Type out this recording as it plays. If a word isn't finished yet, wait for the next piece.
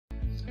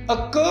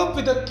A curb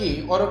with a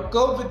K or a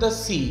curb with a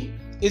C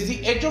is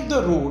the edge of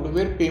the road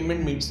where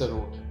pavement meets the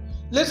road.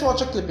 Let's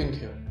watch a clipping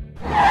here.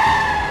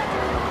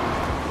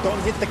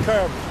 Don't hit the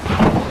curb.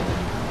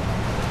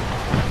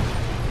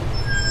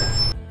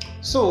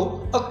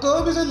 So, a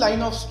curb is a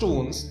line of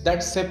stones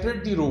that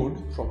separate the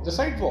road from the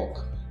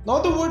sidewalk. Now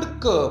the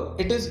word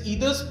curb, it is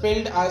either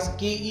spelled as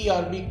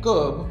K-E-R-B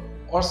curb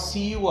or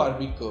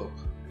C-U-R-B curb.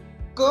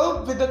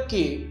 Curb with a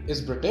K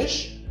is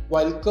British,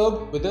 while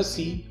curb with a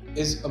C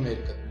is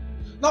American.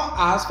 Now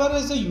as far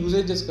as the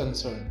usage is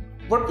concerned,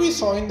 what we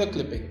saw in the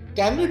clipping,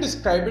 can we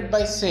describe it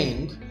by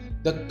saying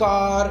the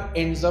car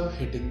ends up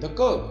hitting the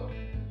curb?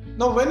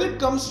 Now when it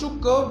comes to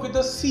curb with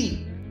a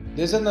C,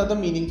 there's another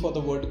meaning for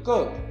the word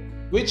curb,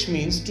 which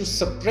means to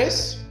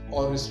suppress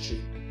or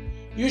restrain.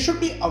 You should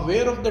be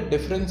aware of the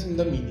difference in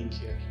the meaning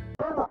here.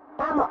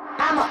 I'm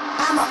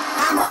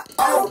a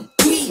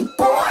OG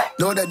boy.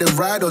 Know that they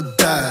ride or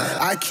die.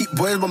 I keep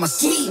boys by my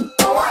seat,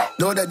 boy.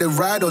 Know that they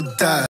ride or die.